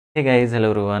Hey guys,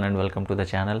 hello everyone and welcome to the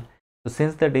channel. So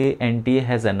since the day NTA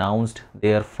has announced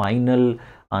their final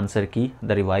answer key,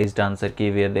 the revised answer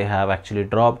key where they have actually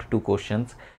dropped two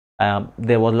questions,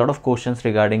 there was a lot of questions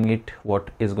regarding it,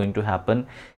 what is going to happen,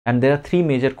 and there are three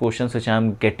major questions which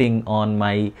I'm getting on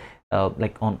my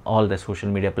like on all the social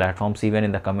media platforms, even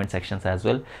in the comment sections as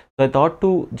well. So I thought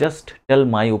to just tell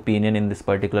my opinion in this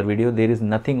particular video. There is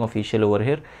nothing official over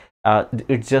here.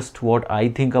 It's just what I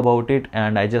think about it,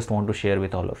 and I just want to share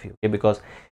with all of you, okay? Because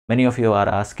many of you are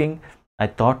asking, I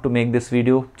thought to make this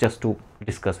video just to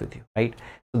discuss with you, right?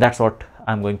 So that's what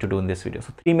I'm going to do in this video.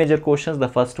 So three major questions. The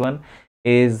first one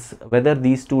is whether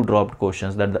these two dropped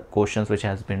questions, that the questions which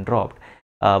has been dropped,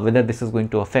 whether this is going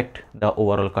to affect the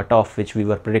overall cutoff which we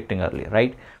were predicting earlier,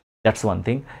 right? That's one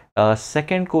thing.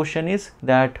 Second question is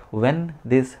that when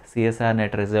this CSIR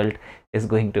net result is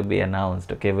going to be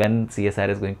announced, okay, when CSIR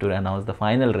is going to announce the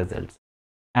final results.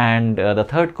 And the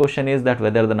third question is that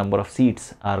whether the number of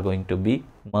seats are going to be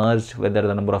merged, whether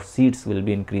the number of seats will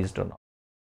be increased or not.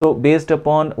 So based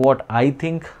upon what I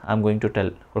think, I'm going to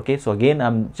tell, okay? So again,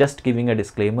 I'm just giving a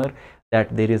disclaimer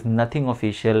that there is nothing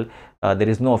official, there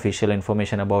is no official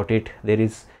information about it. There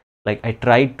is, like, I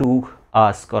tried to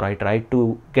ask, or I tried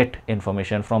to get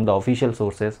information from the official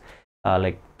sources,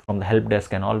 like from the help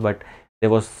desk and all, but there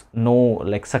was no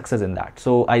like success in that.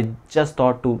 So I just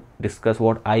thought to discuss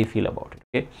what I feel about it,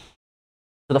 okay?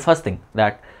 So the first thing,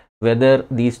 that whether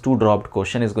these two dropped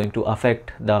question is going to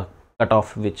affect the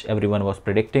cutoff which everyone was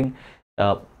predicting,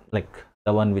 like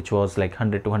the one which was like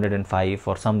 100 to 105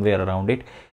 or somewhere around it,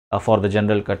 for the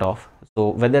general cutoff. So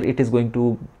whether it is going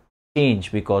to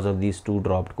change because of these two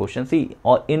dropped questions. See,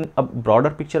 in a broader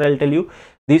picture, I'll tell you,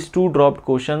 these two dropped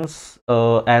questions,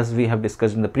 as we have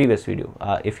discussed in the previous video,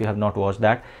 if you have not watched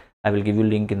that, I will give you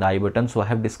link in the I button. So I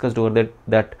have discussed over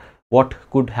that what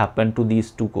could happen to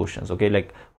these two questions, okay,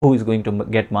 like who is going to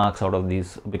get marks out of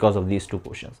these because of these two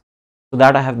questions. So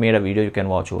that I have made a video, you can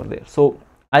watch over there. So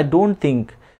I don't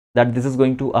think that this is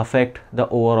going to affect the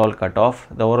overall cutoff.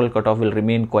 The overall cutoff will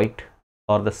remain quite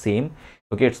or the same,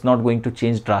 okay? It's not going to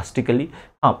change drastically.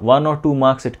 1 or 2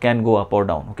 marks it can go up or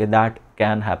down, okay? That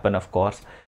can happen, of course.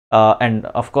 And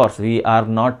of course we have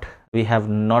not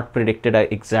predicted an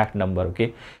exact number,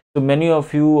 okay? So many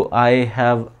of you, I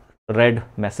have read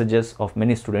messages of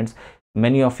many students,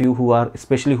 many of you who are,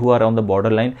 especially who are on the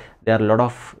borderline, there are a lot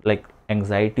of like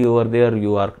anxiety over there.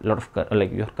 You are a lot of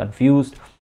like, you are confused.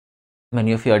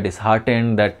 Many of you are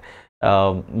disheartened that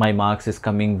my marks is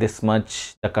coming this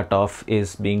much, the cutoff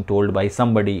is being told by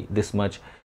somebody this much,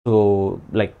 so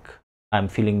like I'm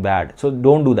feeling bad. So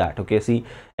don't do that, okay? See,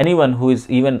 anyone who is,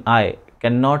 even I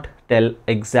cannot tell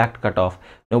exact cutoff.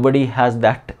 Nobody has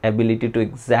that ability to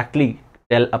exactly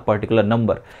tell a particular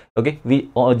number, okay?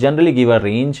 We generally give a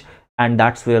range, and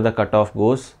that's where the cutoff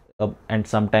goes. And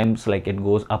sometimes like it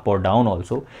goes up or down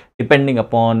also, depending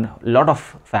upon a lot of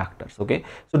factors, okay?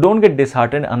 So don't get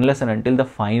disheartened unless and until the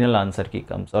final answer key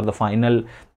comes, or the final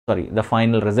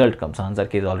result comes. Answer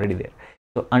key is already there.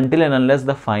 So until and unless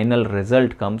the final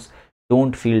result comes,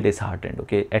 don't feel disheartened,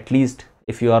 okay? At least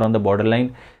if you are on the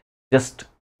borderline, just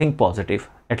think positive,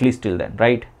 at least till then,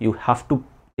 right? You have to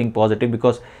think positive,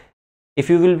 because if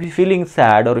you will be feeling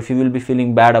sad, or if you will be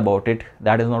feeling bad about it,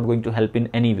 that is not going to help in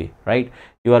any way, right?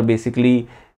 You are basically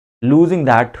losing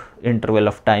that interval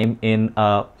of time in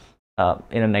a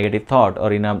negative thought,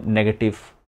 or in a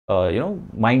negative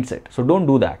mindset. So don't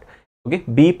do that, okay?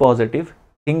 Be positive,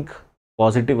 think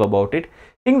positive about it,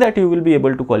 think that you will be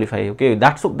able to qualify, okay?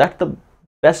 That's the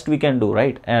best we can do,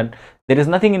 right? And there is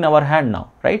nothing in our hand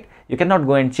now, right? You cannot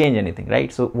go and change anything,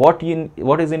 right? So what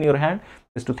is in your hand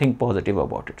is to think positive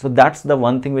about it. So that's the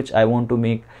one thing which I want to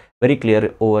make very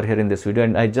clear over here in this video.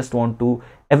 And I just want to,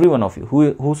 every one of you,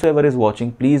 whosoever is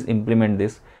watching, please implement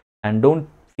this, and don't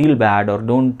feel bad or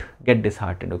don't get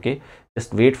disheartened, okay?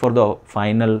 Just wait for the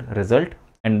final result,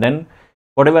 and then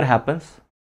whatever happens,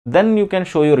 then you can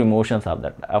show your emotions of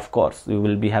that. Of course you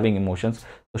will be having emotions,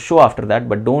 so show after that,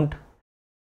 but don't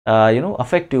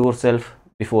affect yourself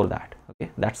before that,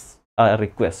 okay? That's a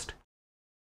request.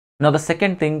 Now the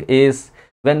second thing is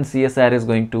when CSIR is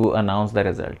going to announce the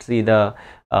results. See, the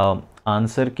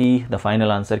answer key, the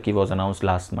final answer key was announced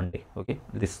last Monday, okay?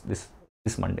 This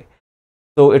Monday.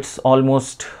 So it's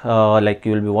almost like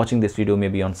you will be watching this video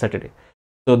maybe on Saturday.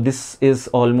 So this is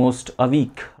almost a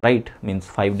week, right? Means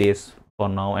 5 days for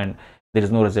now, and there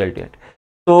is no result yet.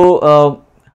 So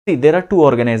see, there are two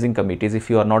organizing committees.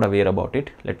 If you are not aware about it,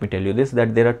 let me tell you this,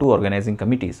 that there are two organizing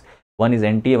committees. One is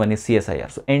NTA, one is CSIR.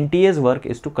 So NTA's work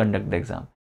is to conduct the exam.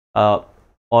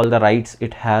 All the rights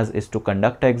it has is to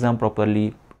conduct the exam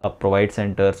properly, provide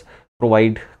centers,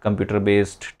 provide computer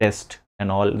based test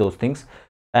and all those things.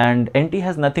 and NT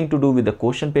has nothing to do with the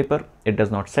question paper. It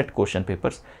does not set question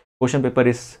papers. Question paper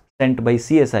is sent by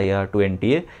CSIR to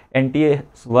NTA.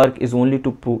 NTA's work is only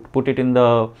to put it in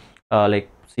the like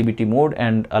CBT mode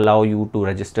and allow you to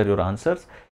register your answers.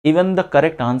 Even the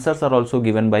correct answers are also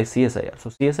given by CSIR. So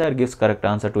CSIR gives correct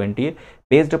answer to NTA.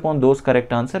 Based upon those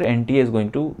correct answer, NTA is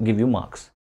going to give you marks.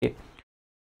 Okay,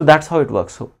 so that's how it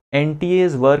works. So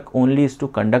NTA's work only is to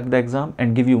conduct the exam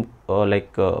and give you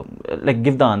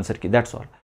give the answer key. That's all.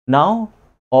 Now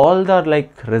all the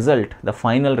result, the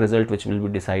final result which will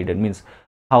be decided, means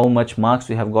how much marks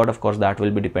we have got. Of course, that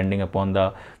will be depending upon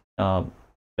the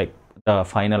the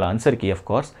final answer key, of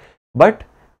course. But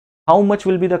how much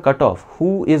will be the cutoff?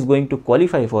 Who is going to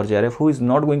qualify for JRF? Who is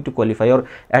not going to qualify? Or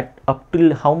at up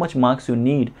till how much marks you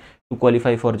need to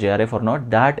qualify for JRF or not?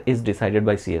 That is decided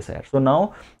by CSIR. So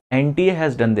now NTA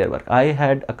has done their work. I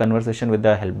had a conversation with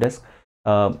the help desk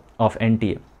of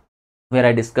NTA, where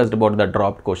I discussed about the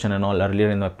dropped question and all. Earlier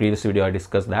in my previous video, I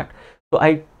discussed that. So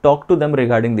I talked to them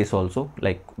regarding this also,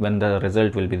 like when the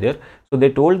result will be there. So they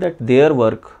told that their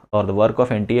work, or the work of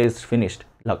NTA, is finished.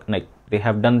 Like they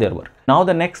have done their work. Now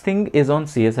the next thing is on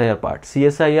CSIR part.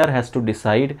 CSIR has to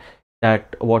decide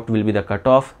that what will be the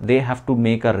cutoff. They have to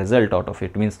make a result out of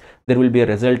it. Means there will be a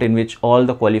result in which all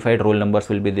the qualified roll numbers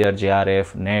will be there: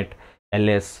 JRF, NET,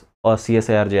 LS, or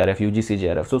CSIR JRF, UGC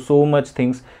JRF. So much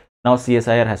things now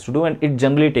CSIR has to do, and it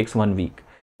generally takes 1 week.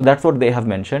 So that's what they have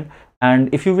mentioned.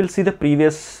 And if you will see the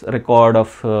previous record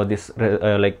of this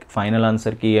final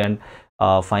answer key and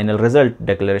final result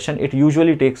declaration, it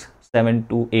usually takes 7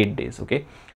 to 8 days. Okay,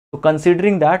 so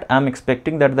considering that, I'm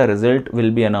expecting that the result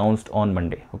will be announced on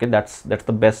Monday. Okay, that's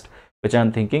the best which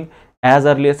I'm thinking. As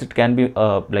early as it can be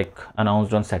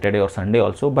announced on Saturday or Sunday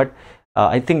also, but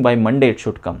I think by Monday it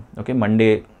should come. Okay,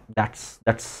 Monday,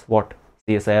 that's what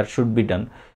CSIR should be done.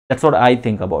 That's what I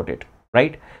think about it,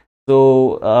 right?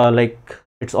 So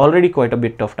it's already quite a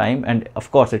bit of time, and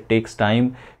of course it takes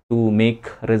time to make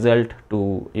result,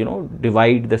 to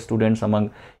divide the students among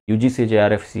UGC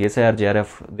JRF, CSIR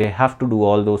JRF. They have to do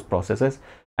all those processes,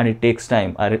 and it takes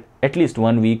time. At least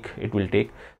 1 week it will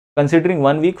take. Considering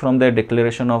 1 week from the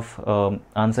declaration of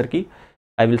answer key,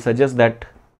 I will suggest that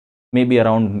maybe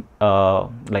around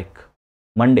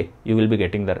Monday you will be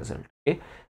getting the result. Okay,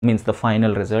 means the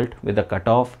final result with the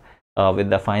cutoff, with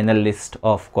the final list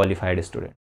of qualified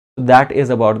students. So that is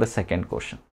about the second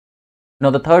question. Now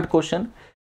the third question,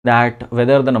 that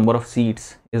whether the number of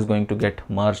seats is going to get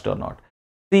merged or not.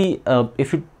 See,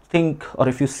 if you think, or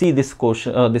if you see this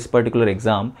question, this particular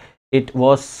exam, it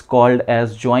was called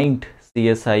as joint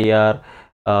CSIR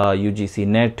UGC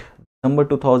NET December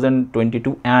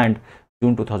 2022 and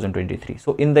June 2023.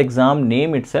 So in the exam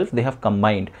name itself, they have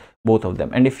combined both of them.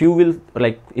 And if you will,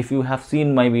 if you have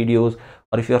seen my videos,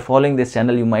 or if you are following this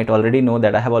channel, you might already know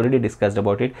that I have already discussed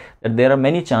about it, that there are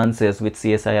many chances which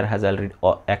CSIR has already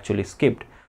actually skipped.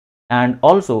 And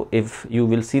also, if you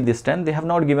will see this time, they have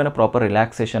not given a proper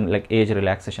relaxation, like age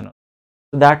relaxation.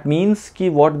 So that means ki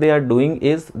what they are doing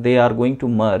is they are going to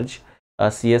merge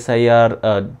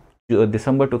CSIR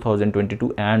December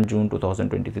 2022 and June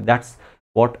 2023. That's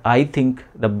what I think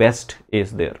the best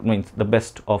is there, means the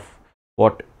best of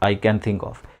what I can think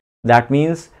of. That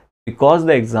means because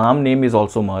the exam name is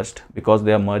also merged, because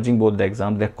they are merging both the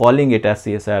exams, they're calling it as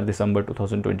CSIR December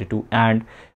 2022 and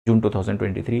June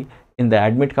 2023. In the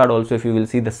admit card also, if you will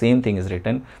see, the same thing is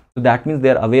written. So that means they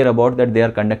are aware about that they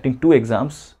are conducting 2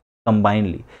 exams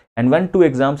combinedly, and when 2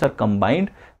 exams are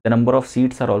combined, the number of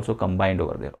seats are also combined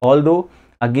over there. Although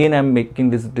again, I'm making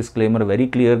this disclaimer very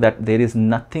clear that there is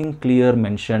nothing clear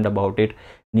mentioned about it,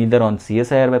 neither on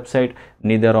CSIR website,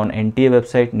 neither on NTA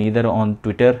website, neither on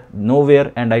Twitter,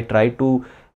 nowhere. And I tried to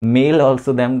mail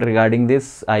also them regarding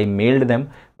this. I mailed them,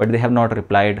 but they have not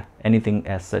replied anything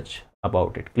as such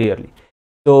about it clearly.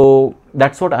 So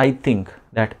that's what I think,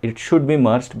 that it should be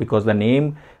merged, because the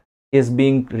name is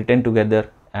being written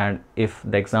together, and if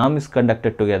the exam is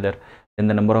conducted together, then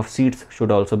the number of seats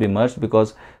should also be merged,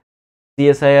 because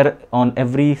CSIR on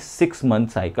every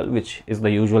 6-month cycle, which is the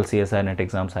usual CSIR NET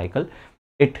exam cycle,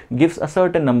 it gives a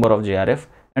certain number of JRF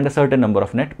and a certain number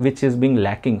of NET, which is being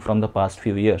lacking from the past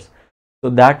few years.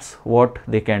 So that's what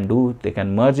they can do. They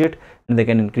can merge it and they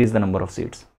can increase the number of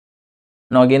seats.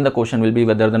 Now again, the question will be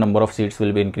whether the number of seats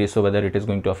will be increased, so whether it is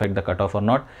going to affect the cutoff or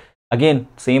not. Again,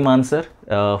 same answer,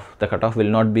 the cutoff will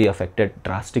not be affected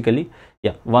drastically.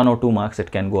 Yeah, 1 or 2 marks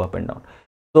it can go up and down.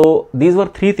 So these were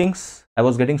 3 things. I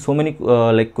was getting so many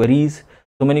queries,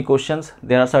 so many questions.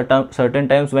 There are certain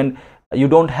times when you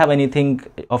don't have anything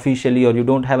officially, or you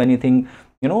don't have anything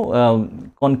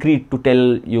concrete to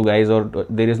tell you guys, or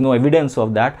there is no evidence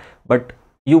of that, but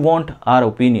you want our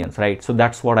opinions, right? So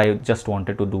that's what I just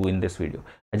wanted to do in this video.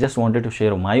 I just wanted to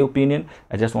share my opinion.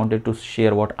 I just wanted to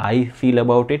share what I feel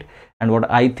about it and what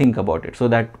I think about it, so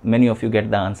that many of you get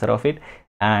the answer of it.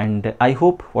 And I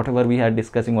hope whatever we are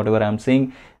discussing, whatever I'm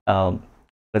saying,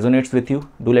 resonates with you.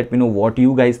 Do let me know what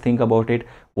you guys think about it,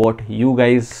 what you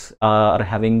guys are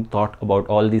having thought about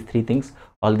all these three things,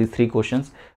 all these three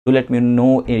questions. Do let me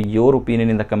know your opinion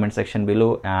in the comment section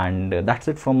below. And that's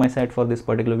it from my side for this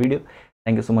particular video.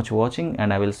 Thank you so much for watching,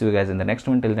 and I will see you guys in the next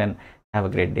one. Till then, have a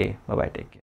great day. Bye bye. Take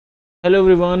care. Hello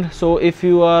everyone. So if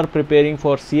you are preparing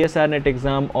for CSIR NET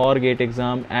exam or GATE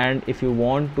exam, and if you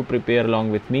want to prepare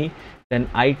along with me, then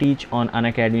I teach on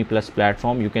Unacademy Plus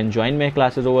platform. You can join my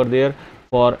classes over there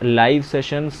for live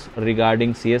sessions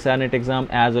regarding CSIR NET exam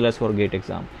as well as for GATE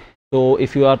exam. So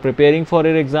if you are preparing for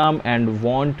your exam and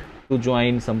want to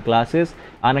join some classes,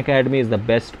 Unacademy is the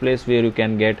best place where you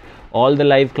can get all the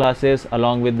live classes.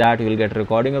 Along with that, you will get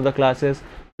recording of the classes,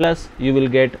 plus you will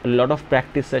get a lot of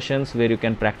practice sessions where you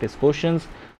can practice questions.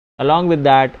 Along with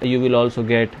that, you will also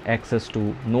get access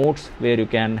to notes where you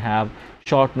can have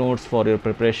short notes for your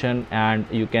preparation, and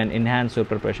you can enhance your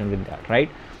preparation with that, right?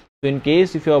 So in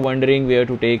case if you are wondering where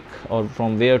to take or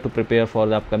from where to prepare for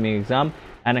the upcoming exam,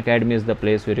 Unacademy is the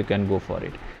place where you can go for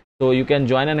it. So you can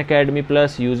join Unacademy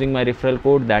Plus using my referral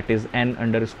code, that is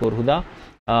N_Huda.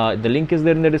 The link is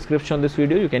there in the description of this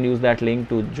video. You can use that link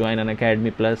to join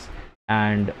Unacademy Plus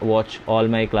and watch all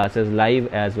my classes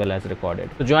live as well as recorded.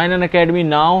 So join Unacademy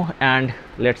now, and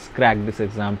let's crack this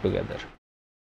exam together.